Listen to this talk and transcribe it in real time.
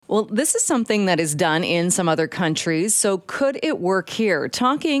Well, this is something that is done in some other countries, so could it work here?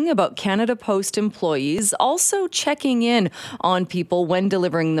 Talking about Canada Post employees also checking in on people when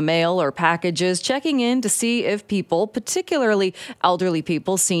delivering the mail or packages, checking in to see if people, particularly elderly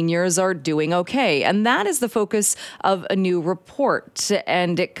people, seniors, are doing okay. And that is the focus of a new report,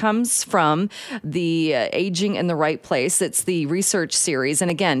 and it comes from the Aging in the Right Place. It's the research series, and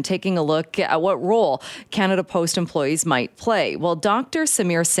again, taking a look at what role Canada Post employees might play. Well, Dr.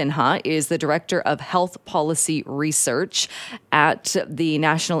 Samir Sinha is the Director of Health Policy Research at the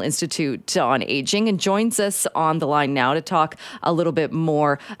National Institute on Aging and joins us on the line now to talk a little bit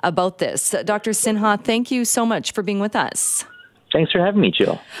more about this. Dr. Sinha, thank you so much for being with us. Thanks for having me,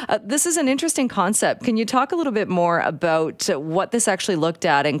 Jill. This is an interesting concept. Can you talk a little bit more about what this actually looked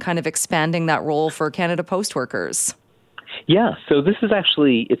at and kind of expanding that role for Canada Post workers? Yeah, so this is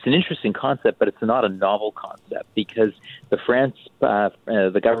it's an interesting concept, but it's not a novel concept because the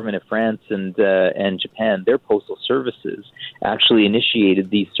government of France and Japan, their postal services actually initiated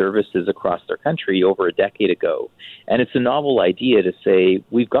these services across their country over a decade ago. And it's a novel idea to say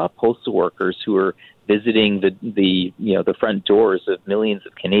we've got postal workers who are visiting the front doors of millions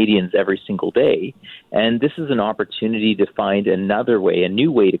of Canadians every single day. And this is an opportunity to find another way, a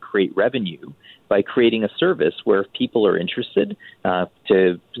new way to create revenue by creating a service where if people are interested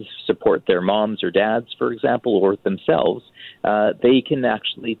to support their moms or dads, for example, or themselves, they can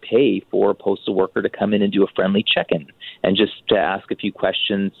actually pay for a postal worker to come in and do a friendly check-in and just to ask a few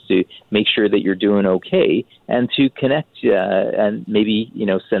questions to make sure that you're doing okay and to connect and maybe,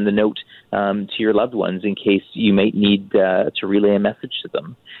 send a note to your loved ones in case you might need to relay a message to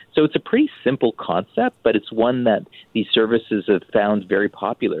them. So it's a pretty simple concept, but it's one that these services have found very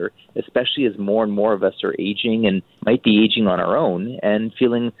popular, especially as more and more of us are aging and might be aging on our own and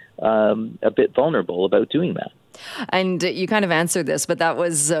feeling a bit vulnerable about doing that. And you kind of answered this, but that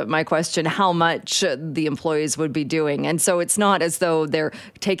was my question, how much the employees would be doing. And so it's not as though they're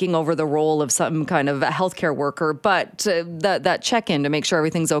taking over the role of some kind of a healthcare worker, but that check-in to make sure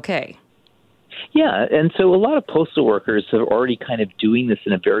everything's okay. Yeah, and so a lot of postal workers are already kind of doing this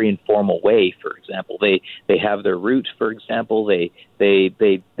in a very informal way. For example, they have their route. For example, they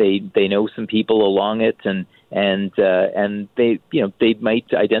know some people along it, and they might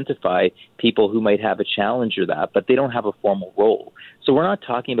identify people who might have a challenge or that, but they don't have a formal role. So we're not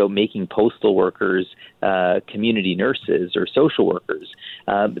talking about making postal workers community nurses or social workers.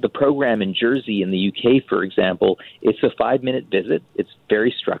 The program in Jersey in the UK, for example, it's a 5-minute visit. It's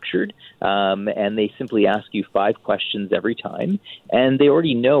very structured, and they simply ask you 5 questions every time. And they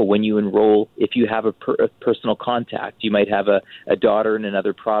already know when you enroll, if you have a personal contact, you might have a daughter in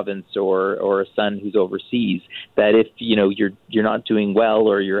another province or a son who's overseas, that if you're not doing well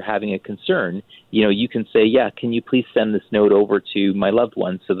or you're having a concern, you can say, yeah, can you please send this note over to my loved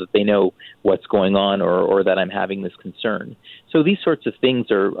one so that they know what's going on or that I'm having this concern. So these sorts of things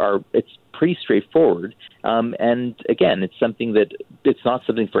it's pretty straightforward. And again, it's not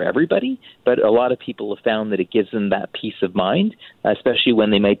something for everybody, but a lot of people have found that it gives them that peace of mind, especially when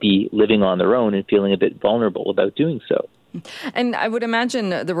they might be living on their own and feeling a bit vulnerable about doing so. And I would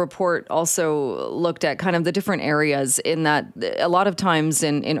imagine the report also looked at kind of the different areas in that a lot of times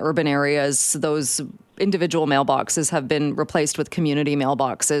in urban areas, those individual mailboxes have been replaced with community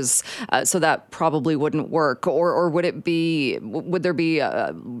mailboxes. So that probably wouldn't work. Or would there be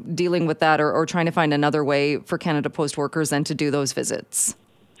dealing with that or trying to find another way for Canada Post workers then to do those visits?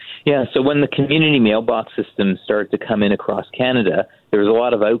 Yeah, so when the community mailbox system started to come in across Canada, there was a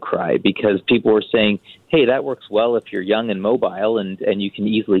lot of outcry because people were saying, hey, that works well if you're young and mobile and you can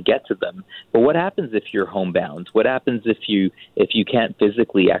easily get to them. But what happens if you're homebound? What happens if you can't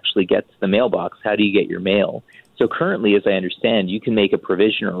physically actually get to the mailbox? How do you get your mail? So currently, as I understand, you can make a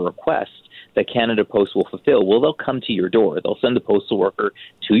provision or request that Canada Post will fulfill. Well, they'll come to your door. They'll send a postal worker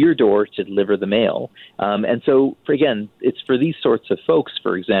to your door to deliver the mail. And so, again, it's for these sorts of folks,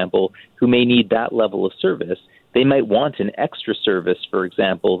 for example, who may need that level of service. They might want an extra service, for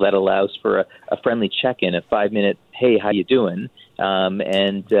example, that allows for a friendly check-in, a 5-minute, hey, how you doing?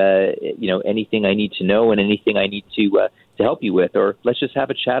 Anything I need to know and anything I need to help you with, or let's just have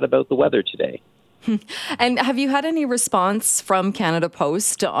a chat about the weather today. And have you had any response from Canada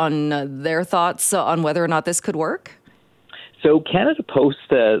Post on their thoughts on whether or not this could work? So Canada Post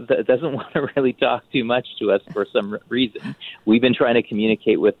doesn't want to really talk too much to us for some reason. We've been trying to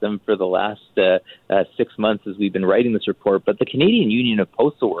communicate with them for the last 6 months as we've been writing this report. But the Canadian Union of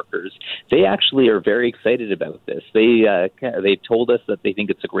Postal Workers, they actually are very excited about this. They've told us that they think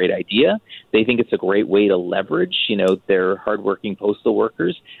it's a great idea. They think it's a great way to leverage, their hardworking postal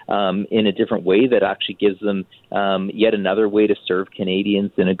workers in a different way that actually gives them yet another way to serve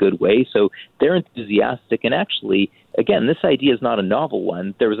Canadians in a good way. So they're enthusiastic, and actually, again, this idea is not a novel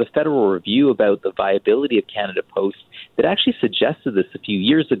one. There was a federal review about the viability of Canada Post that actually suggested this a few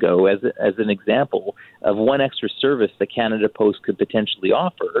years ago as an example of one extra service that Canada Post could potentially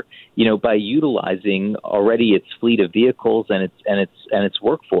offer, by utilizing already its fleet of vehicles and its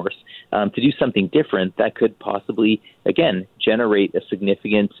workforce to do something different that could possibly, again, generate a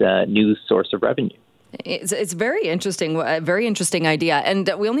significant new source of revenue. It's very interesting, a very interesting idea. And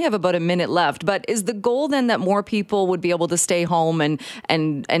we only have about a minute left. But is the goal then that more people would be able to stay home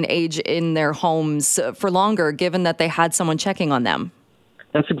and age in their homes for longer, given that they had someone checking on them?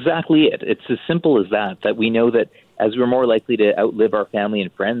 That's exactly it. It's as simple as that we know that as we're more likely to outlive our family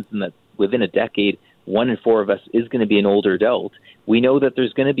and friends, and that within a decade, 1 in 4 of us is going to be an older adult, we know that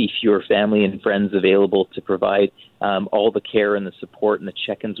there's going to be fewer family and friends available to provide all the care and the support and the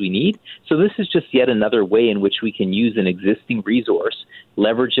check-ins we need. So this is just yet another way in which we can use an existing resource,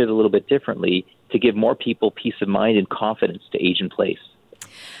 leverage it a little bit differently to give more people peace of mind and confidence to age in place.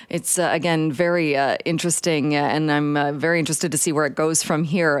 It's, again, very interesting, and I'm very interested to see where it goes from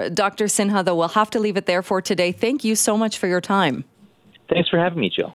here. Dr. Sinha, though, we'll have to leave it there for today. Thank you so much for your time. Thanks for having me, Jill.